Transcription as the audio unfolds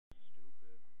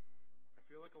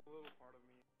like a little part of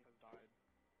me has died.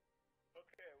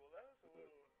 Okay, well that was a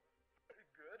little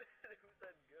good. Who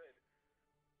said good?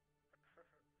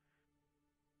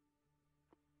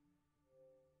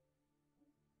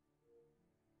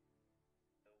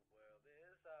 The world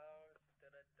is ours.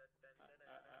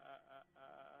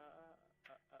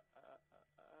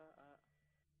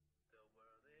 The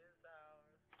world is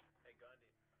ours. Hey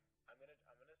Gandhi, I'm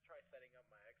gonna try setting up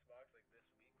my Xbox like this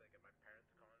week, like at my parents'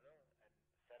 condo, and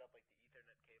set up like the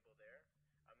Ethernet cable there.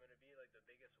 I'm gonna be like the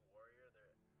biggest warrior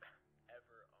there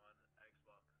ever on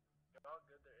Xbox. You know how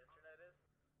good their internet is?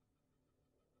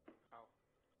 How?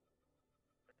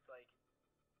 It's like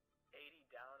 80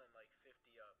 down and like 50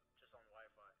 up, just on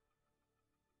Wi-Fi.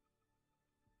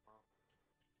 Wow.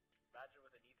 Imagine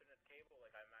with an Ethernet cable,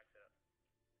 like I max it up.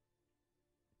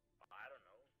 I don't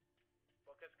know.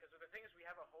 Well, because the thing is, we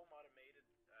have a home automated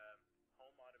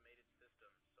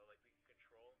system, so like we can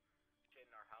control shit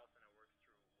in our house, and it works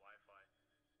through Wi-Fi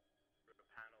through a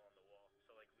panel on the wall.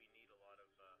 So like we need a lot of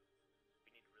we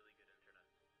need really good internet.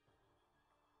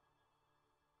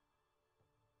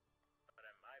 But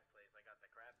at my place, I got the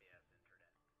crappy ass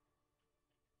internet.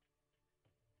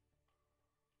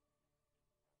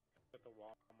 At the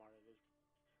Walmart, it is.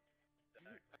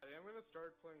 I'm gonna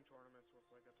start playing tournaments with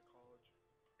like at the college.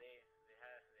 They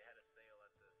had a sale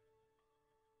at the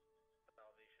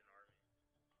Salvation Army.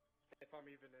 If I'm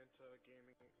even into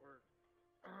gaming or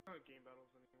game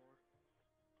battles anymore.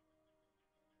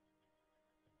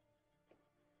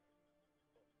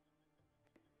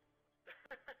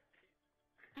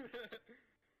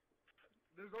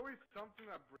 There's always something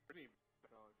that Brittany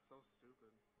does. It's so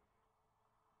stupid.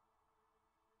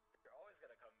 You're always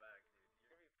gonna come back, dude. You're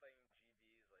gonna be playing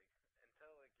GBs like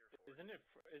until like you're 40.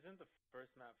 Isn't the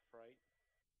first map Fright?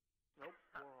 Nope.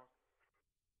 Warhawk.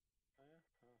 Oh yeah.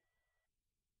 Huh.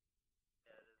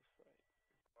 Yeah, it is. Fright.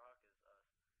 Warhawk is us.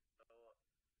 So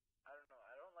I don't know.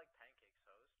 I don't like Pancake's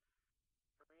host.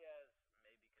 Friaz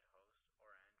maybe could host,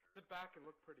 or Andrew. Sit back and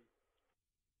look pretty.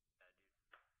 Yeah, dude.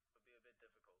 It'll be a bit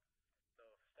difficult.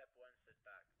 So step 1, sit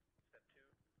back. Step 2,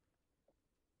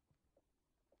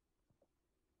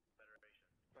 Federation.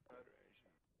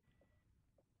 Federation.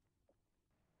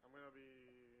 I'm gonna be.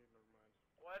 Never mind.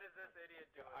 What is this idiot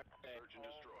doing? Search and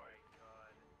destroy. Oh my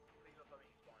god. Please don't tell me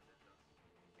he spawned in though.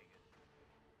 Okay, good.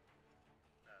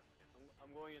 That's good.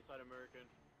 I'm going inside American.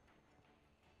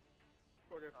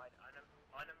 Okay. Inside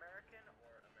un-American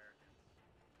or American?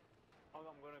 Oh,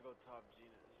 I'm gonna go top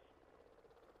Genus.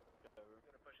 Whatever. I'm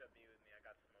gonna push up B with me. I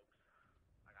got smokes.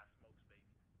 I got smokes, baby.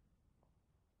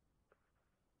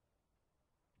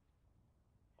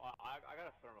 Oh, I got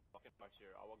a thermal. I'll get back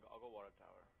here. I'll go water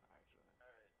tower. Actually.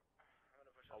 Alright. I'm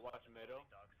gonna push up. I'll watch middle.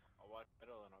 Dogs. I'll watch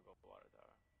middle and I'll go water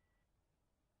tower.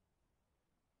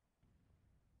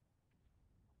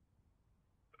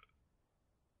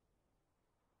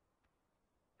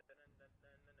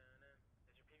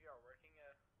 Is your PVR working,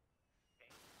 Kane?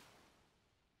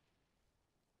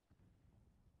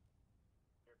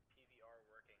 Your PVR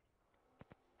working.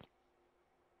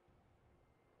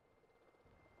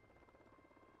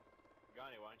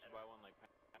 Gani, why don't you buy one like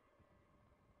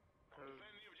Cause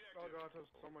Defend the objective. Elgato's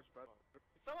so much better. Is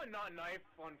someone not knife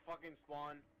on fucking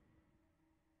spawn?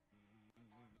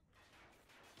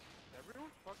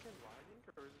 Everyone's fucking lagging,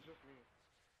 or is it just me?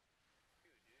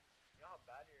 Dude. You know how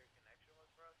bad your connection was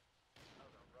for us? That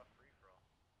was a rough free-for-all.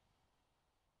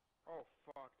 Oh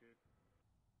fuck, dude.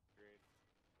 Great.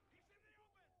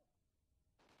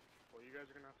 Well, you guys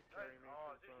are gonna have to carry me.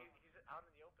 Oh, 'cause, dude, he's out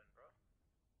in the open, bro.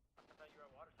 I thought you were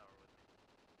at Water Tower with me.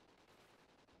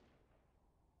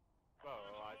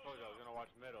 Well, I told you I was gonna watch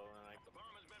middle and I The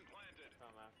bomb has been planted.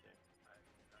 come after.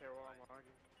 Okay, well, I'm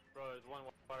lagging. Bro, there's one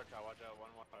water tower. Watch out,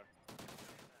 one water.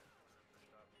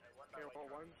 Okay, well,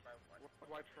 one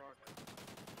white truck.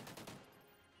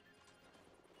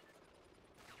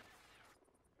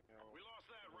 We lost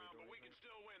that round, but we can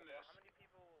still win Well, this. how many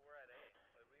people were at A?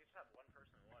 Like, we just have one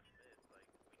person watch mid. Like,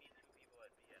 we need 2 people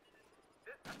at B and mid.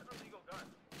 That's an illegal gun.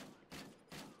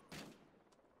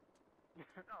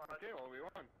 No, Okay, well, we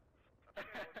won.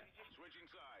 Okay, well, GG. Switching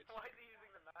sides. Why is he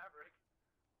using the Maverick?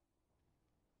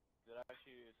 Did I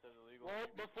actually, it says illegal? Well,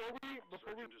 before we Search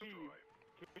and leave, destroy.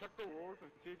 can you check the rules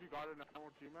and see if you got an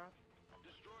MLG match?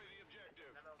 Destroy the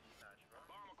objective. MLG match, bro.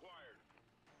 Bomb acquired.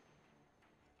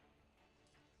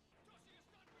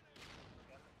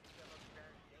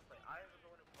 Gameplay. I was the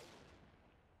one who posted.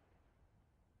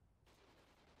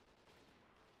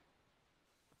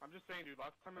 I'm just saying, dude,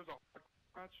 last time it was a hard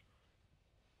match,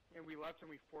 and we left and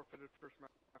we forfeited first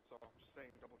match, so I'm just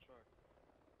saying, double check.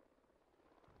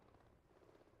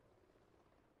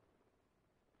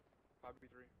 I'd be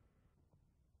 3.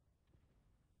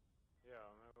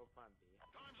 plant B.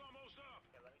 Time's almost up.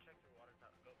 Okay, let me check through water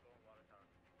tower. Go in water tower.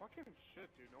 Fucking shit,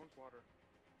 dude. No one's water.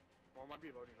 Well, it might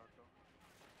be loading dock though.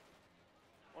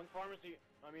 One pharmacy.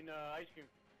 Ice cream.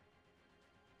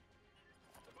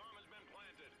 The bomb has been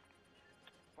planted.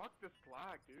 Fuck this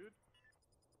lag, dude.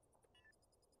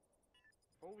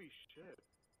 Holy shit.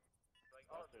 Like,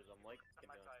 Busters, I'm like on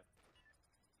my side.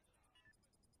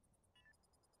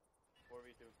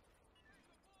 4v2.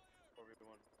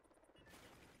 4v1.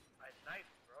 Nice,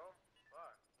 bro.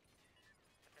 Fuck.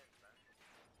 Thanks, man.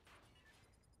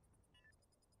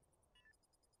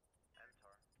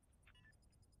 MTAR.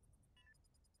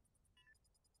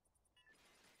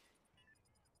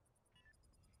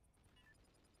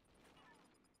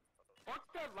 Fuck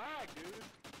that lag, dude.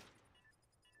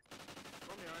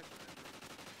 Throw me ice.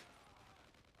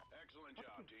 Excellent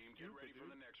job, team. Get stupid, ready for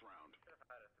dude. the next round. Could have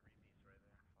had a 3-piece right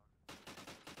there.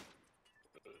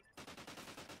 Fuck.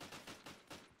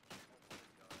 Oh my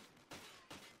god.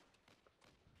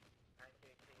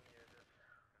 Pancake King, you're just a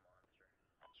monster.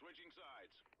 Switching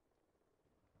sides.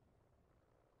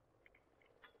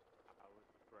 I was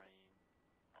spraying.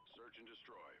 Search and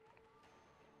destroy.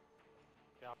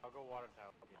 Yeah, I'll go water tower.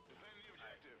 Defend the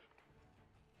objective.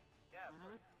 Yeah,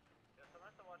 Mhm. but someone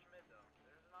has to watch mid though.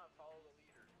 There's not follow the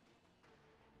leader.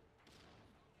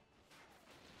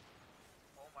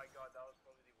 Oh my god, that was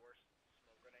probably the worst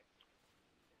smoke grenade.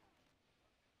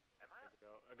 Am I?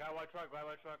 Go. A guy white truck.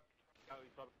 Oh,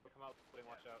 he's about to come out. Wait,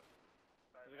 watch out.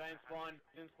 There's a guy in spawn.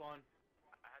 He's in spawn.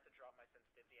 I had to drop my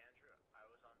sensitivity, Andrew. I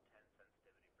was on 10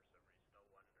 sensitivity for some reason. No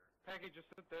wonder. Pancake, just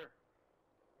sit there.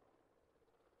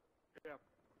 Yeah.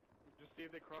 Just see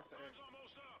if they cross the edge. Time's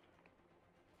almost up.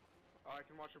 I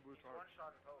can watch your boost One hard.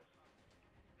 shot in post.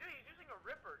 Dude, he's using a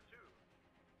ripper too.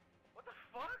 What the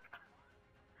fuck?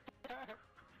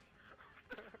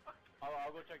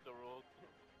 I'll go check the rules.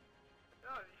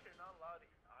 No, you're not allowed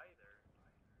either.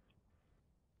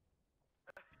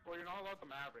 Well, you're not allowed the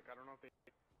Maverick. I don't know if they.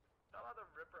 Not allowed the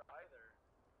ripper either.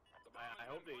 The bomb I has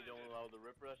hope been they don't planted. allow the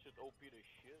ripper. That's just OP to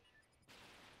shit.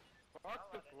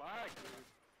 Fuck this lag, dude.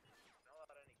 Not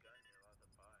allowed any gun you're allowed to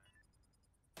buy.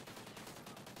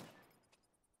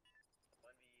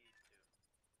 1v2.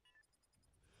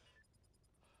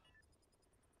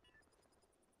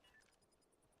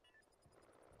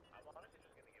 I'm honestly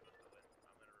just gonna give us the win.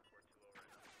 I'm gonna report 2-0 right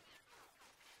now.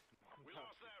 We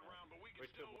lost that round, but we can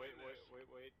Wait till still wait win this.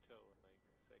 till like a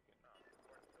second. No,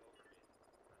 report 2-0 for me.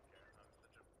 I don't care. I'm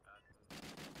such a bad move.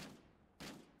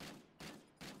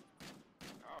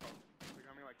 Oh,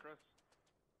 becoming like Chris.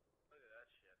 Look at that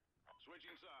shit.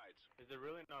 Switching sides. Is it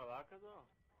really not Alaka though?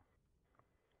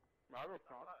 Maverick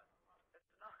It's not. not.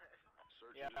 It's not.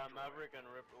 Search Yeah, and destroy. Maverick and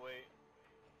Ripper. Wait.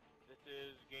 This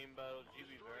is Game Battle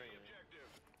GB Destroy the variant. objective.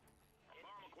 In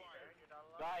Bomb GB acquired. variant, you're not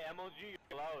allowed? Guy, MOG, you're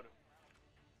allowed.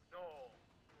 No.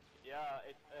 Yeah,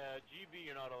 it's GB,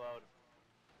 you're not allowed.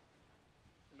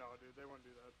 No, dude, they wouldn't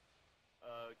do that.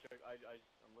 Check.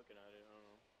 I'm looking at it. I don't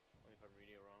know. Only if I'm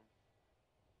reading it wrong.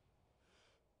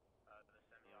 The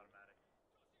semi-automatic.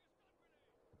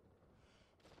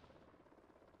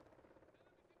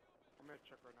 I'm gonna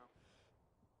check right now.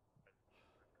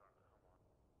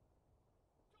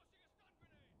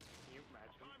 Can you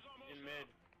imagine? Time's almost In up. mid.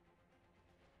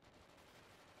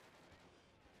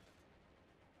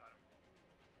 Got him.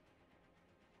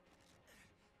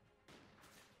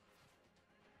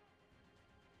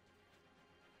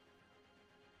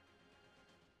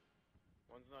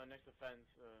 One's next to fence.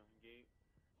 Gate.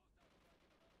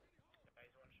 Yeah,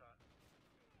 he's one shot.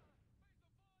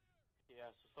 Yeah.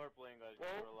 So start playing, guys.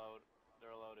 Well- They're allowed.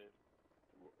 They're allowed it.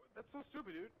 That's so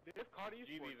stupid, dude. They have COD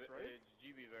GB, esports, right? it's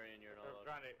GB variant. You're not They're allowed.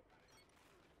 trying to.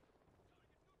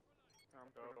 I'm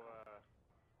Go. gonna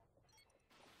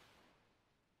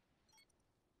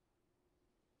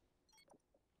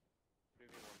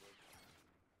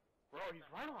Bro, he's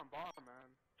right on bomb, man.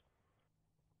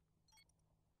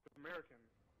 It's American.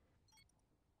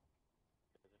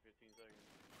 There's a 15 seconds.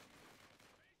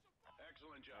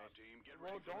 Excellent job, Nice. team. Get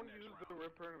Well, ready for don't the next use round. the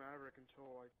Ripper and Maverick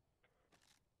until like,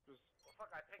 just Well,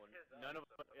 fuck, I picked his up. None of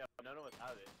so- none of us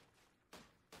have it.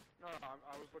 no.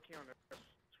 I was looking on the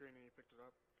screen and he picked it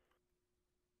up.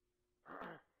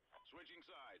 Switching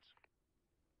sides.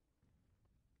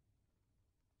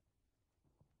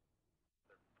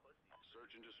 They're pussies.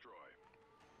 Search and destroy.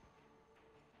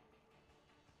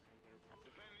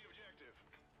 Defend the objective.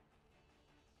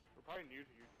 We're probably new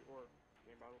to YouTube or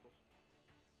game battles.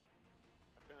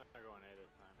 I think I'm going A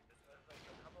this time. There's like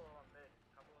a couple of them mid.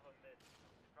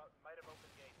 Might have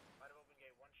opened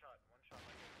gate. One shot. Like,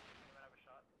 anyone have a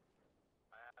shot?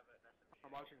 I have an SMG.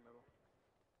 I'm watching middle.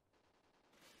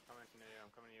 Coming to you.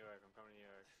 I'm coming to you, Eric. I'm coming to you,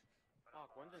 Eric.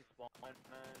 Fuck, one's in spawn,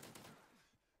 man.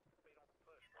 They don't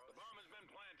push, bro. The bomb has been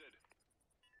planted.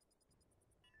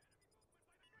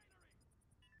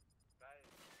 Guys,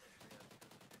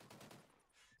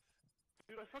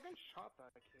 Dude, I fucking shot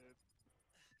that kid.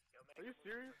 yo, man, Are you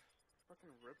serious?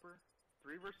 Fucking Ripper.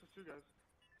 3 versus 2, guys.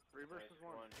 3 versus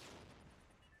 1.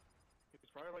 He's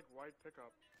probably like wide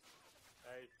pickup.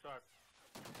 Hey, truck.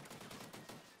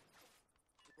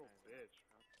 Oh, bitch.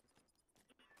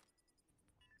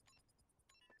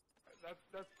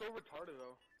 That's so retarded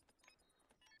though.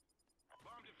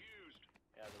 Bomb defused.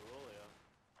 Yeah, the rule, yeah.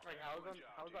 Like how's that Excellent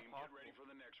job, team. possible? Get ready for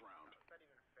the next round. That's not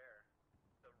even fair.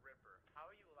 The Ripper. How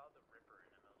are you allowed the Ripper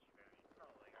in MLG variant? No,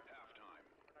 like, Halftime.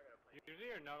 we're not gonna play. Usually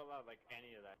you're not allowed like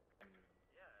any of that.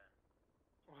 Yeah.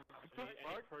 What the Any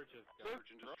fuck? purchase. Search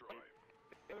and destroy.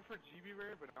 They did it for GB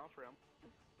rare, but now for M.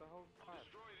 The hell is that?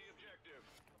 Destroy the objective.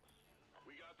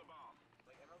 We got the bomb.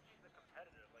 Like, MLG is the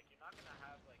competitive. Like, you're not gonna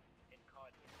have, like, in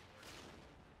COD esports,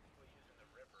 people using the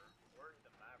Ripper or the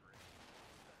Maverick.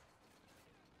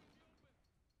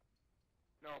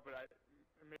 No, but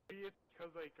maybe it's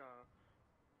because like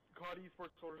COD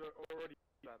esports already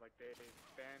that like they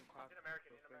ban class. In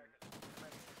American,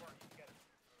 before you get it.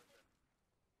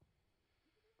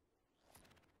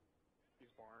 He's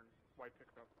barn, white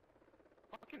pickup.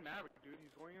 Fucking Maverick, dude.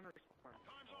 He's going in our spawn.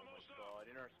 Time's Oh my almost up. god,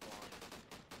 in our spawn.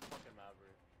 Fucking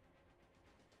Maverick.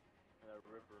 And that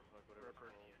Ripper, fuck whatever Ripper.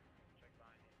 it's called. Check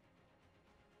behind you.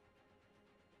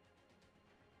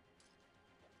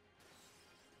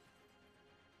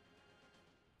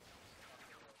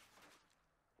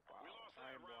 Wow, We lost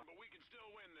I that am round, blocked. but we can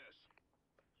still win this.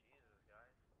 Jesus,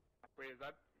 guys. Wait,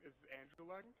 is Andrew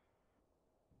lagging?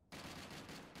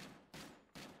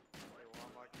 Wait, well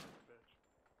I'm lagging this bitch.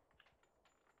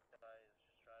 Guys,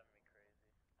 just driving me crazy.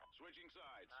 Switching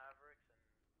sides. Mavericks and...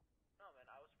 No, man,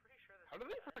 I was pretty sure that... How do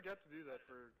they forget to do that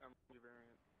for MLG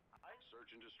variant? I'm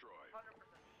Search and destroy.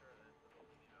 100% sure that it's supposed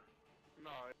to be done.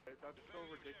 No, that's so Defend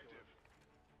the ridiculous. objective.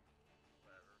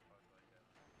 Whatever, fuck, like,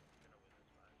 I'm gonna win this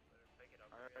match. Better pick it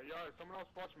up. Alright, yeah, someone else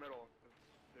watch middle.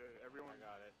 Everyone I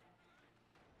got it.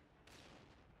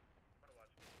 I'm gonna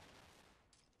watch it.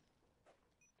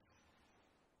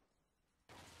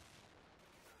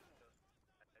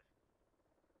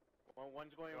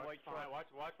 One's going Watch white behind. truck.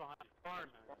 Watch behind. Barn.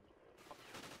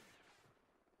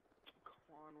 Come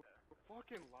on,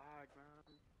 fucking lag, man.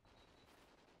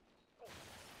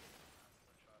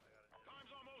 One shot, I gotta do it.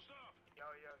 Time's almost up. Yo,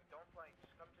 don't flank.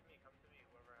 Just come to me,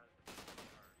 whoever has the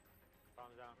cars.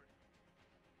 Bombs down.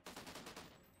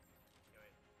 Yo,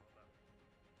 wait, hold up.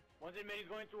 One's in mid, he's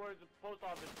going towards the post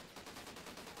office.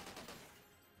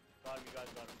 Got him, you guys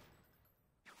got him.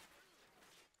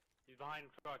 He's behind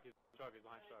truck, he's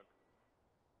behind truck.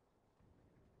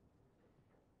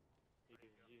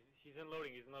 He's in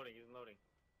loading,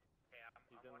 Okay,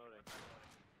 He's I'm in watching loading. my loading.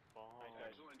 Oh.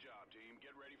 Excellent job, team.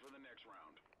 Get ready for the next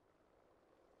round.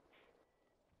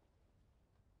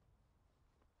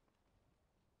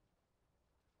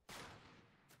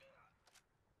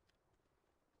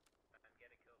 And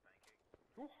get a kill, Pancake.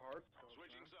 Too hard stuff,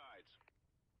 Switching man. sides.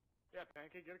 Yeah,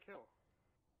 Pancake, get a kill.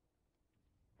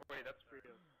 Oh, wait, that's free.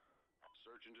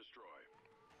 Search and destroy.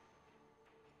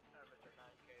 Mr.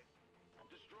 9K.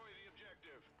 Destroy the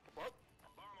objective. What?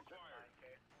 Bomb acquired.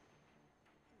 9K.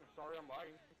 Sorry, I'm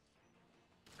lagging.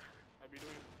 I'd be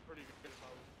doing pretty good if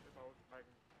I was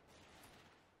lagging.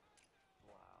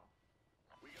 Wow.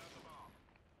 We got the bomb.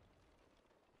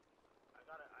 I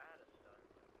had a stun.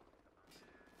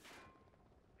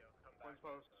 Yo, come back. One's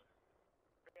post.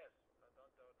 Yes, no, we're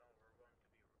going to be...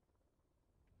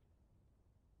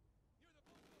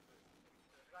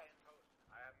 There's a guy in post.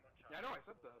 I have one shot. Yeah, I know, I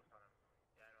said that. On him.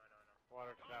 Yeah, I know.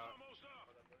 Water Time's tower. almost up.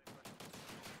 Hold up, let me push him.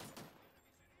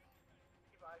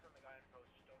 Keep eyes on the guy in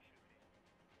post, just don't shoot me.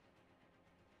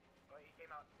 Oh, he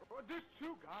came out. Oh, there's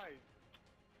 2 guys.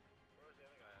 Where was the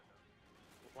other guy at, though?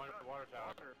 One water tower.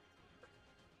 Water.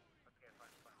 Okay,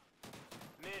 fine.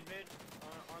 Mid,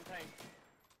 on tank.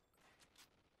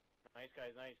 Nice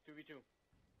guys, nice. 2v2.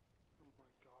 Oh my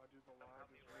god, dude, the lag Help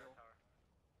me is with real. tower.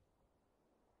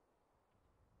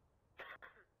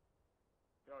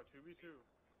 Yo, 2v2.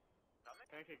 Coming?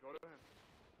 Pancake, go to him.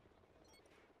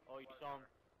 Oh, you saw him.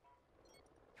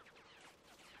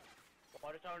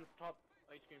 Water tower on top.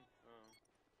 Ice cream. Oh.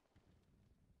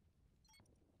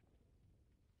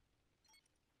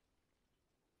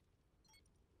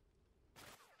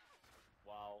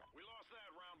 Wow. We lost that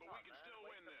round, but Come we on, can man. still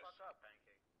Wake win the this. fuck up,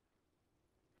 Pancake.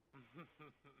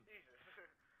 Jesus.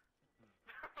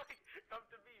 Come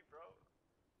to me, bro.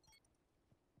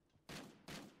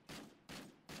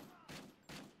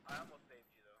 I almost saved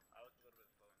you, though. I was a little bit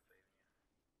slow in saving you.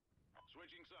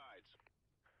 Switching sides.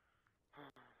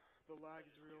 The lag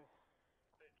is real.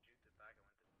 Couldn't shoot it back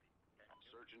and went to the 10.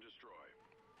 Search and destroy.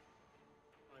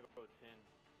 I'm gonna go 10.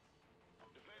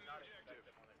 Defend the Not objective.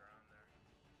 expected on the ground there.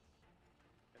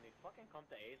 Can they fucking come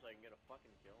to A so I can get a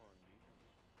fucking kill on defense?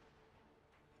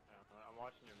 I'm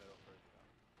watching your middle first.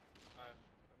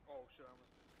 Oh shit, I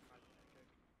almost not kick.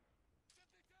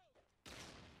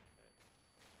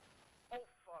 Oh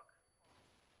fuck.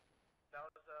 That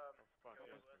was Oh fuck, Go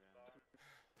yes, West again. bomb.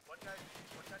 One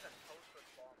guy's at post with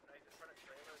bomb. No, he's in front of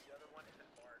trailer. The other one is at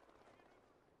Bart.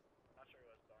 Not sure who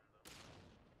has bomb though.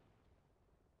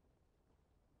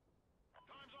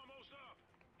 Time's almost up.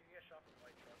 You can get shot from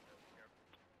white truck though. Be careful.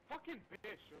 Fucking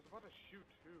bitch! I was about to shoot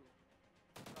too.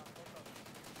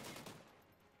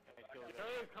 I killed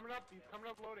Hey, it. he's coming up. He's coming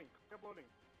up loading. Coming up loading.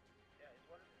 Yeah, it's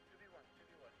 2v1.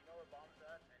 You know where bomb's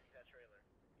at, and he's at trailer.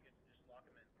 You can just lock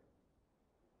him in.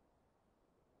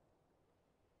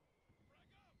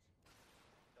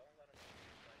 Don't let him shoot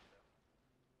your sight though.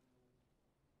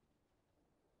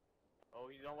 Oh,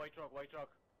 he's on white truck, white truck.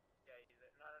 Yeah, he's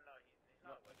at, no, he's No,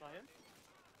 not. it's not him?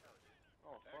 No, dude.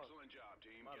 Oh fuck. Excellent job,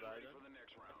 team. My Get bad, ready then. for the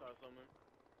next I round. saw someone.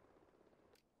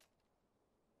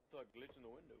 Saw a glitch in the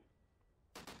window.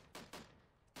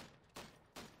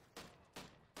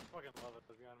 Fucking love it,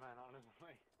 this gun, man,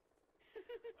 honestly.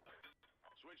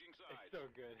 Switching It's sides. so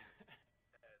good.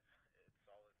 Yeah, it's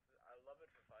solid. I love it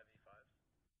for 5v5s.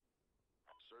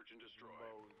 Search and destroy.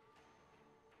 Bows.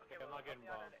 Okay, I'm not getting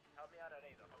bombed. Help me out at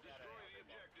A though. Help me out at A. Destroy I'll the get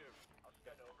bombed. objective. I'll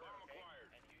spin over, Bomb okay?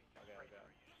 acquired. And you Okay, spray okay.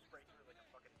 through. You just spray through like a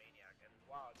fucking maniac. And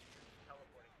wow, dude, you're just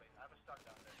teleporting place. I have a stuck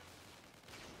down there.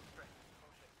 Spray.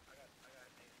 Oh shit. I got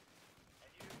nades.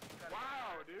 And you gotta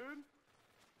Wow, dude.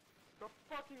 The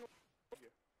fucking.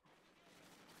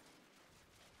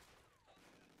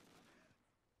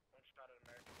 One shot at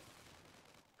American.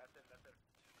 That's it.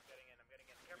 I'm getting in.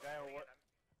 Careful, guy I'm or getting what? in.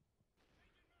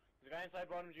 There's a guy inside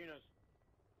bottom Geno's.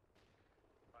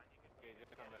 Fine, you can Okay,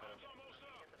 just come get back. Time's almost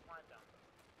up. the plant down though.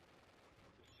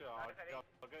 Sure, Guys at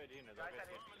I'll go Geno's. I'll Guys go at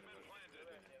A. Bomb has been planted.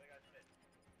 The other guy's mid.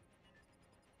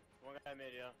 One guy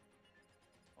mid, yeah.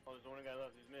 Oh, there's one guy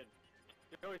left. He's mid.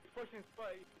 Yo, he's pushing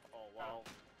spike. Oh wow.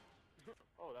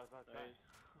 Oh, that's not Nice.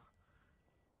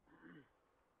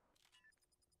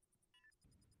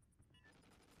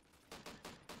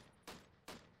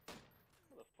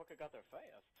 How the fuck I got there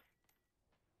fast?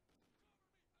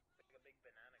 Like a big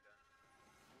banana gun.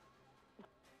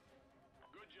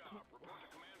 Good job. Report to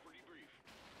command for debrief.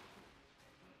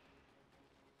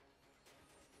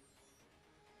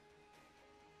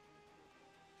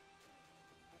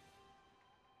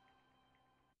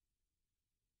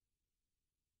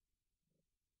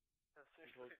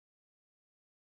 Seriously.